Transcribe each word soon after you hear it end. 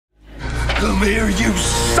Come here, you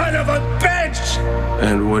son of a bitch!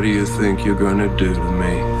 And what do you think you're gonna do to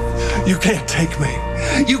me? You can't take me.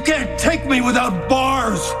 You can't take me without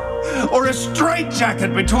bars or a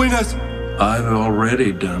straitjacket between us. I've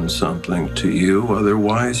already done something to you,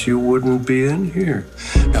 otherwise you wouldn't be in here.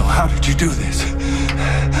 Now, how did you do this?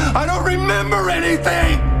 I don't remember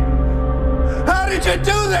anything! How did you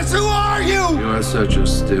do this? Who are you? You are such a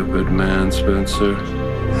stupid man, Spencer.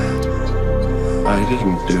 I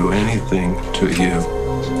didn't do anything to you.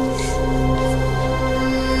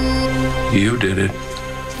 You did it.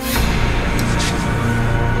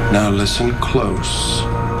 Now listen close.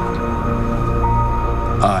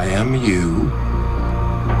 I am you,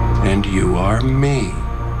 and you are me.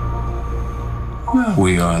 No.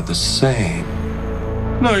 We are the same.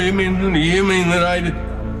 No, you mean that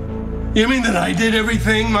I did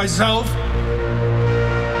everything myself?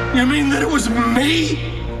 You mean that it was me?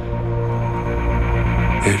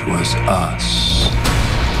 It was us.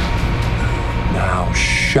 Now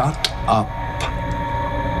shut up.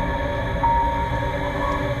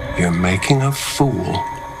 You're making a fool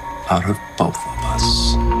out of both of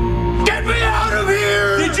us. Get me out of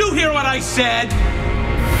here! Did you hear what I said?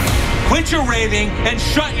 Quit your raving and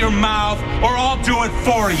shut your mouth, or I'll do it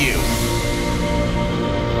for you.